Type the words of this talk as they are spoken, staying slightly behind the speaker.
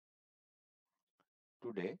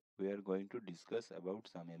Today we are going to discuss about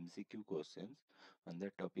some MCQ questions on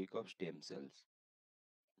the topic of stem cells.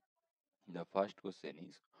 The first question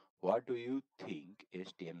is, what do you think a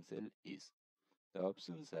stem cell is? The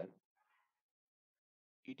options are,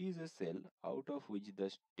 it is a cell out of which the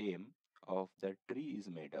stem of the tree is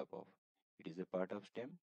made up of. It is a part of stem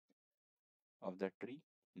of the tree?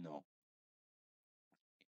 No.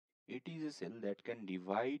 It is a cell that can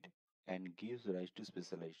divide and gives rise to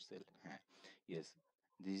specialized cell. Yes,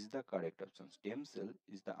 this is the correct option. Stem cell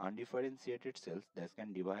is the undifferentiated cells that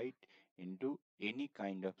can divide into any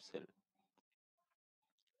kind of cell.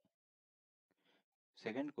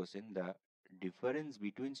 Second question, the difference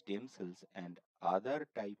between stem cells and other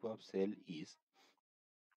type of cell is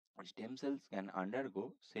stem cells can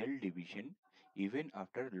undergo cell division even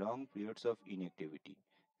after long periods of inactivity.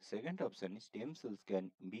 Second option is stem cells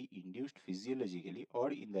can be induced physiologically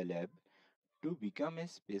or in the lab to become a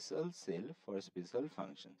special cell for special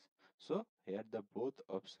functions. So here the both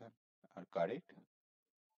options are correct.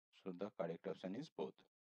 So the correct option is both.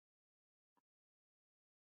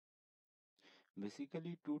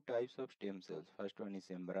 Basically two types of stem cells. First one is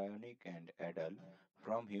embryonic and adult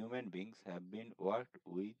from human beings have been worked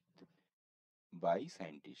with by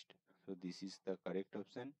scientists. So this is the correct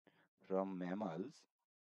option. From mammals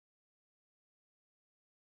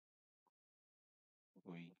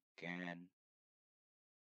we can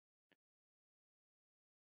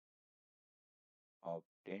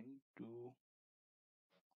obtain two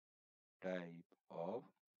type of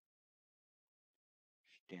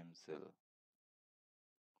stem cell.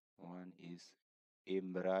 One is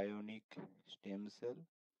embryonic stem cell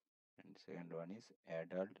and second one is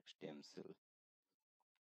adult stem cell.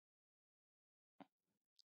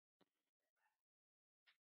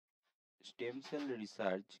 Stem cell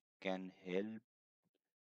research can help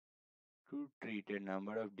to treat a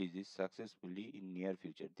number of diseases successfully in near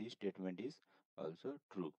future. This statement is also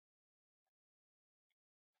true.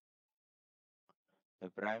 The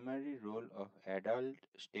primary role of adult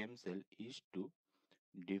stem cell is to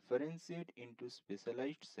differentiate into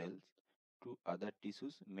specialized cells to other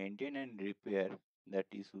tissues, maintain and repair the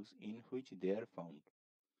tissues in which they are found,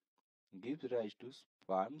 gives rise to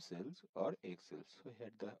sperm cells or egg cells. So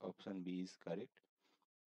here the option B is correct.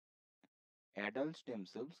 Adult stem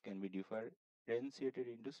cells can be differentiated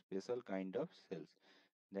into special kind of cells.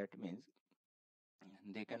 That means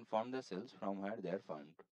they can form the cells from where they are found.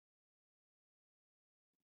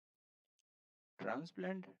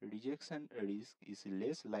 Transplant rejection risk is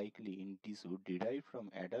less likely in tissue derived from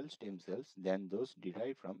adult stem cells than those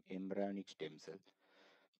derived from embryonic stem cells.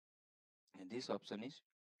 And this option is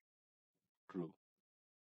true.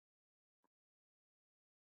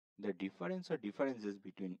 The difference or differences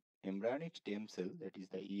between embryonic stem cell, that is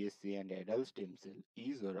the ESC, and adult stem cell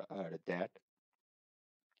is or are that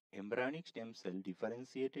embryonic stem cell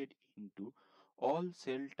differentiated into all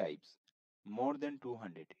cell types more than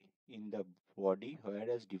 200 in the body,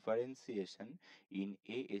 whereas differentiation in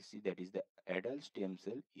ASC, that is the adult stem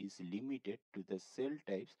cell, is limited to the cell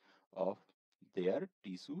types of their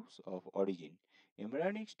tissues of origin.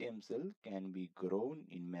 Embryonic stem cell can be grown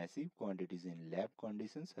in massive quantities in lab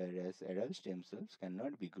conditions, whereas adult stem cells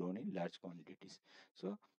cannot be grown in large quantities.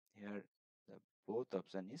 So here the both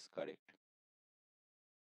option is correct.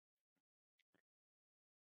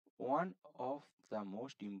 One of the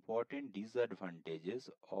most important disadvantages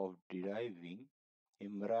of deriving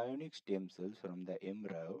embryonic stem cells from the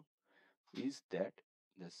embryo is that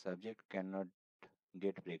the subject cannot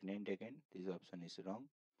get pregnant again. This option is wrong.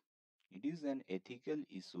 It is an ethical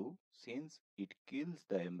issue since it kills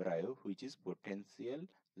the embryo, which is potential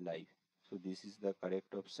life. So this is the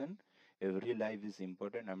correct option. Every life is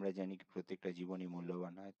important. আমরা জানি কি প্রত্যেকটা জীবনই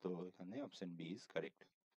মূল্যবান হয়, তো এখানে option B is correct.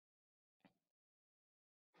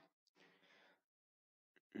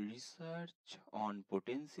 Research on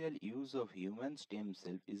potential use of human stem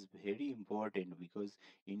cell is very important because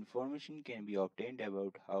information can be obtained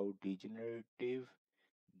about how degenerative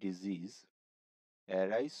disease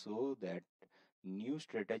arise so that new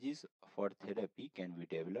strategies for therapy can be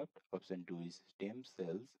developed. Option 2 is stem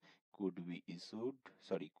cells could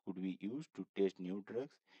be used to test new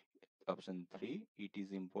drugs. Option 3, it is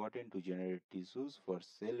important to generate tissues for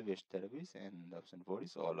cell-based therapies, and option 4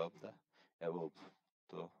 is all of the above.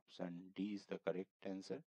 So option D is the correct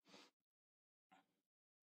answer.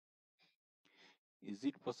 Is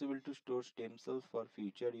it possible to store stem cells for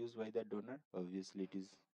future use by the donor? Obviously it is.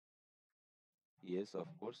 Yes, of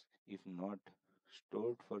course. If not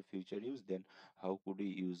stored for future use, then how could we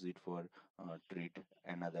use it for treat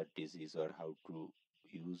another disease, or how to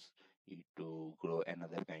use it to grow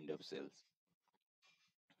another kind of cells?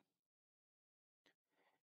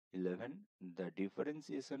 11. The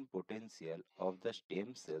differentiation potential of the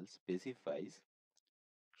stem cell specifies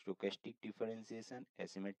stochastic differentiation,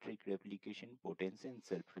 asymmetric replication, potency, and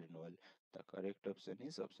self-renewal. The correct option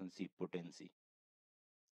is option C, potency.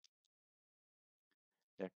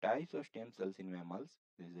 The types of stem cells in mammals,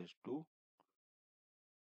 this is two: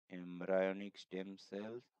 embryonic stem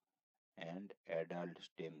cells and adult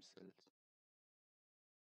stem cells.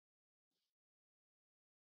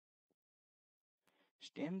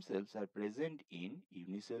 Stem cells are present in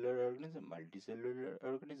unicellular organism, multicellular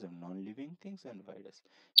organism, non-living things, and virus.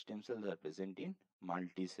 Stem cells are present in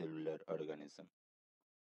multicellular organism.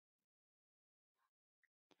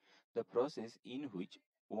 The process in which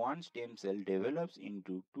one stem cell develops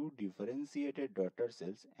into two differentiated daughter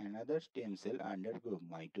cells, another stem cell undergoes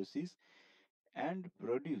mitosis and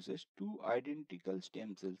produces two identical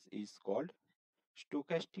stem cells is called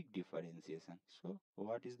stochastic differentiation. So,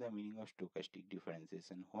 what is the meaning of stochastic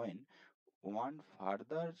differentiation? When one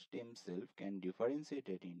further stem cell can differentiate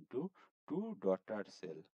it into two daughter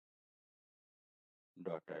cell,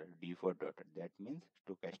 daughter, D for daughter. That means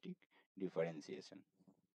stochastic differentiation.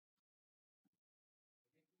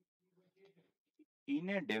 In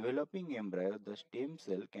a developing embryo, the stem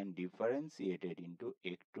cell can differentiate it into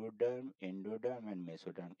ectoderm, endoderm, and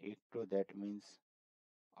mesoderm. Ecto, that means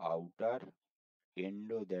outer;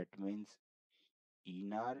 endo, that means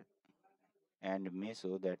inner; and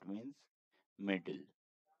meso, that means middle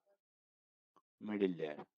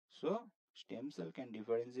layer. So stem cell can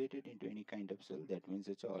differentiate it into any kind of cell. That means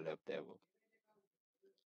it's all of the above.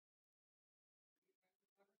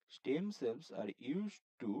 Stem cells are used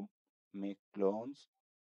to make clones,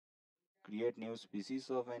 create new species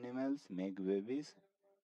of animals, make babies,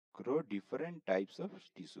 grow different types of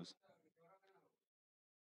tissues.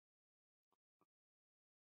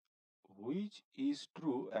 Which is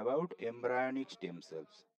true about embryonic stem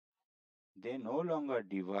cells? They no longer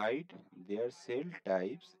divide, their cell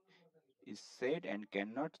types is set and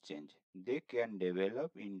cannot change. They can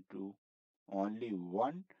develop into only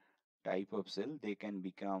one type of cell. They can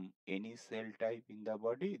become any cell type in the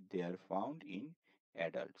body. They are found in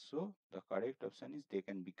adults. So the correct option is they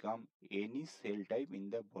can become any cell type in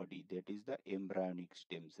the body. That is the embryonic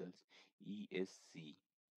stem cells, ESC,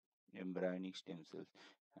 embryonic stem cells.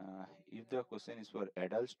 If the question is for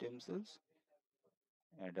adult stem cells,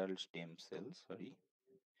 sorry,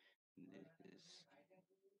 this is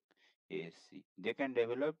AC. They can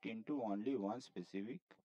develop into only one specific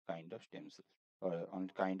kind of stem cells or on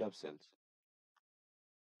kind of cells.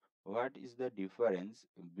 What is the difference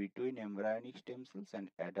between embryonic stem cells and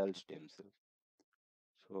adult stem cells?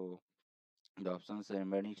 So the options are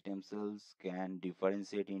embryonic stem cells can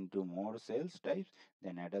differentiate into more cells types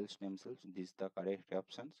than adult stem cells. These are the correct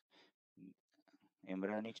options.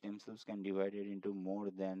 Embryonic stem cells can divide it into more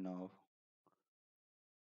than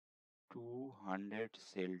 200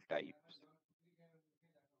 cell types.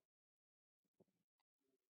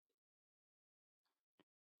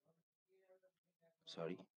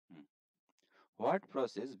 Sorry. What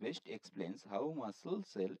process best explains how muscle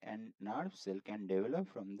cell and nerve cell can develop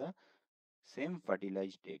from the same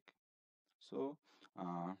fertilized egg? So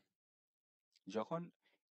যখন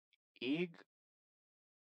egg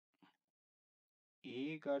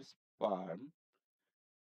আর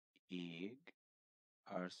egg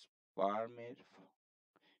আর স্পার্মের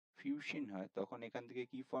fusion হয় তখন এখান থেকে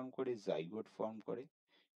কি form করে? Zygote form করে।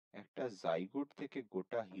 একটা zygote থেকে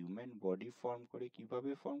গোটা হিউম্যান বডি ফর্ম করে।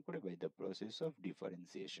 কিভাবে ফর্ম করে? By the process of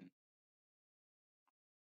differentiation.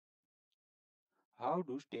 How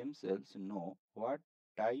do stem cells know what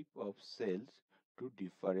type of cells to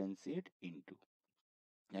differentiate into?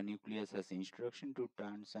 The nucleus has instruction to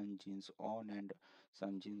turn some genes on and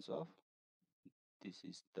some genes off. This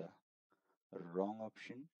is the wrong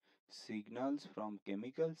option. Signals from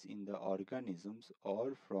chemicals in the organisms or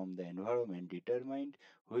from the environment determine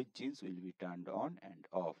which genes will be turned on and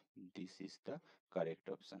off. This is the correct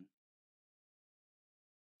option.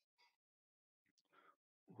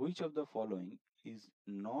 Which of the following is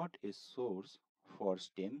not a source for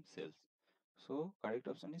stem cells? So correct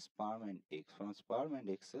option is sperm and eggs. From sperm and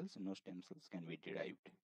egg cells, no stem cells can be derived.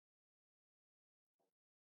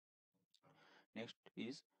 Next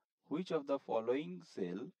is, which of the following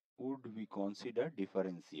cell would be considered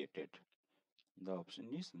differentiated? The option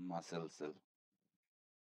is muscle cell.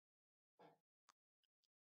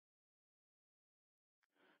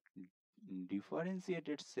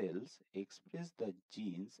 Differentiated cells express the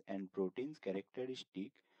genes and proteins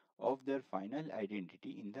characteristic of their final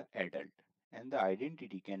identity in the adult, and the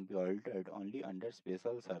identity can be altered only under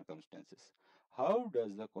special circumstances. How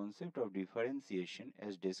does the concept of differentiation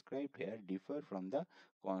as described here differ from the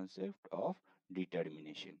concept of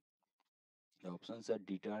determination? The options are: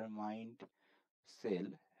 determined cell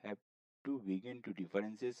have to begin to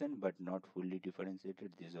differentiation but not fully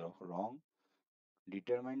differentiated. These are wrong.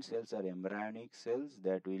 Determined cells are embryonic cells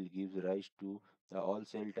that will give rise to the all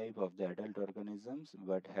cell type of the adult organisms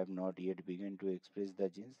but have not yet begun to express the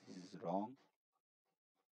genes. This is wrong.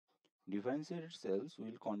 Differentiated cells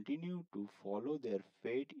will continue to follow their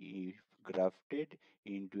fate if grafted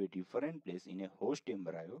into a different place in a host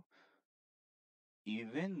embryo,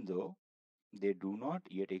 even though they do not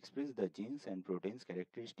yet express the genes and proteins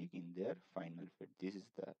characteristic in their final fate. This is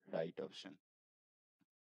the right option.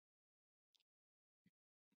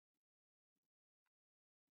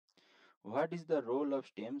 What is the role of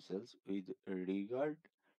stem cells with regard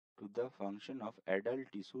to the function of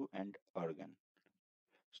adult tissue and organ?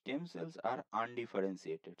 Stem cells are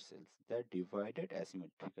undifferentiated cells that divided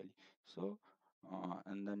asymmetrically. So,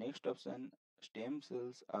 and the next option, stem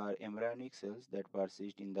cells are embryonic cells that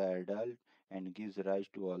persist in the adult and gives rise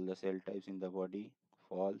to all the cell types in the body.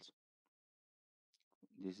 False.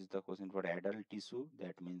 This is the question for adult tissue.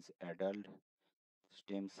 That means adult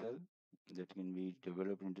stem cell that can be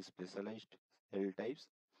developed into specialized cell types.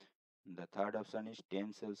 The third option is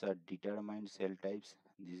stem cells are determined cell types.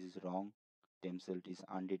 This is wrong. Stem cell is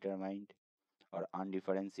undetermined or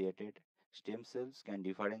undifferentiated. Stem cells can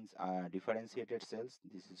differentiated cells.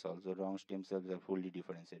 This is also wrong. Stem cells are fully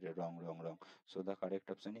differentiated. Wrong, wrong, wrong. So the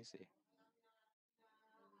correct option is A.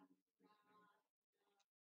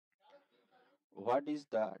 What is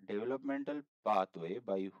the developmental pathway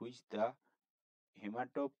by which the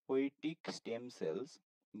hematopoietic stem cells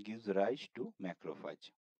gives rise to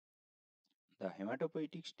macrophage? The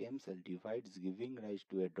hematopoietic stem cell divides, giving rise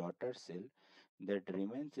to a daughter cell that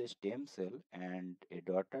remains a stem cell and a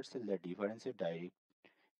daughter cell that differentiates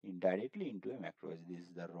indirectly into a macrophage. This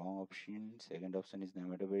is the wrong option. Second option is the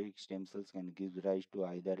hematopoietic stem cells can give rise to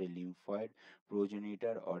either a lymphoid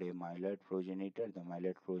progenitor or a myeloid progenitor. The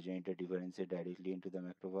myeloid progenitor differentiates directly into the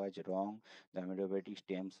macrophage. Wrong. The hematopoietic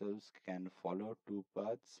stem cells can follow two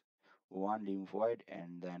paths. One lymphoid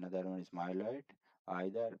and the another one is myeloid.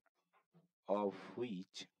 Either of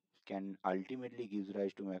which can ultimately give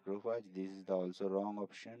rise to macrophage. This is the also wrong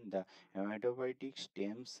option. The hematopoietic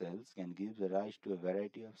stem cells can give rise to a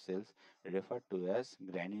variety of cells referred to as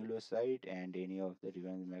granulocyte and any of the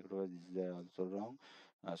remaining macrophage. This is also wrong.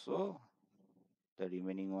 So the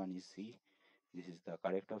remaining one is C. This is the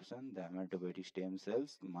correct option. The hematopoietic stem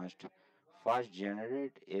cells must first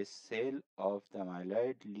generate a cell of the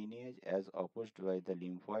myeloid lineage as opposed by the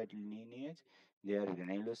lymphoid lineage. They are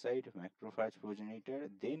granulocyte, macrophage progenitor,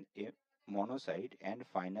 then a monocyte, and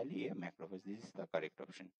finally a macrophage. This is the correct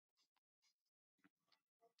option.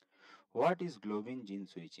 What is globin gene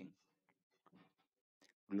switching?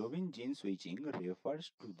 Globin gene switching refers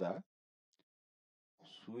to the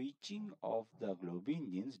switching of the globin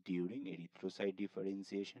genes during erythrocyte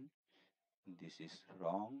differentiation. This is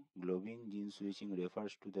wrong. Globin gene switching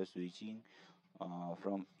refers to the switching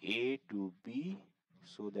from A to B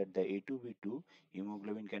so that the A to B2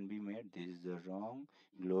 hemoglobin can be made. This is the wrong.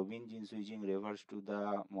 Globin gene switching refers to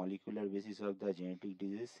the molecular basis of the genetic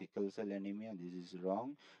disease sickle cell anemia. This is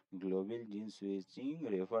wrong. Globin gene switching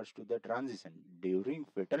refers to the transition during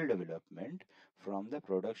fetal development from the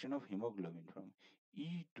production of hemoglobin from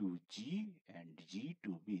E to G and G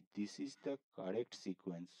to B. This is the correct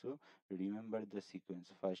sequence. So remember the sequence: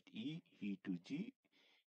 first E to G,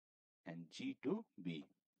 and G to B.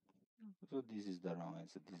 So this is the wrong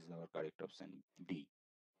answer. This is our correct option D.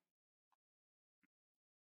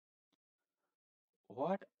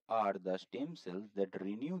 What are the stem cells that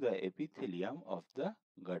renew the epithelium of the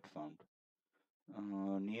gut found?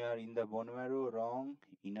 Near in the bone marrow, wrong.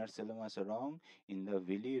 Inner cellulose, wrong. In the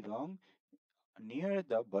villi, wrong. Near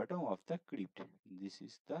the bottom of the crypt. This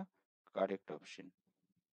is the correct option.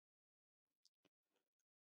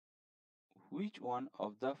 Which one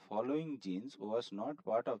of the following genes was not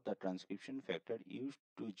part of the transcription factor used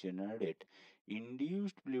to generate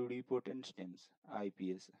induced pluripotent stems?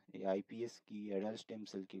 IPS এই IPS কি adult stem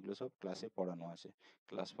cell কি এগুলো সব ক্লাসে পড়ানো আছে,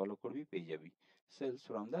 class follow করবি পেয়ে যাবি। Cells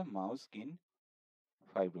from the mouse skin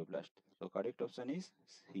fibroblast. So correct option is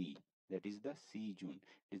C, that is the C June.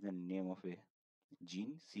 It is the name of a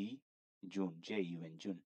gene, C June, Jun,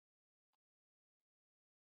 June.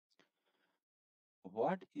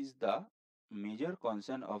 What is the major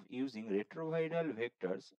concern of using retroviral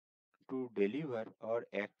vectors to deliver or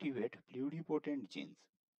activate pluripotent genes?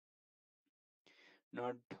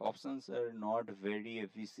 Not options are not very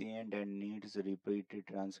efficient and needs repeated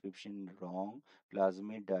transcription. Wrong.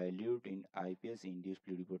 Plasmid dilute in iPS induced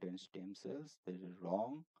pluripotent stem cells. That is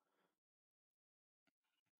wrong.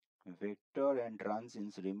 Vector and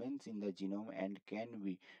transients remains in the genome and can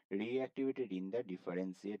be reactivated in the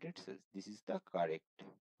differentiated cells. This is the correct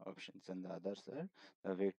options, and the others are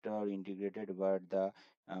the vector integrated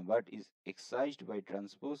but is excised by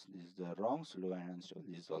transpose. This is the wrong. Slow and unstable.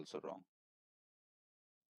 This is also wrong.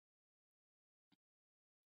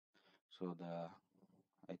 So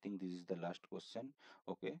I think this is the last question.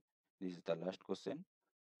 Okay, this is the last question.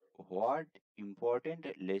 What important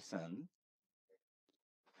lesson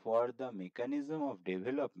for the mechanism of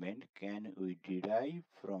development can we derive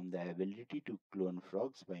from the ability to clone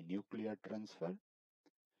frogs by nuclear transfer?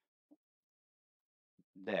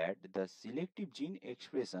 That the selective gene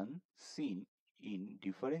expression seen in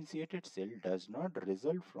differentiated cell does not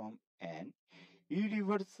result from an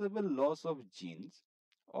irreversible loss of genes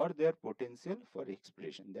or their potential for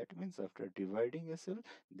expression. That means after dividing a cell,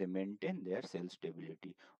 they maintain their cell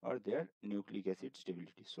stability or their nucleic acid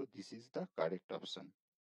stability. So this is the correct option.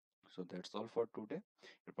 So that's all for today.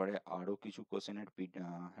 এরপরে আরো কিছু কোশ্চেনের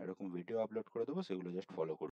এরকম video upload করে দেবো, সেগুলো just follow করুন।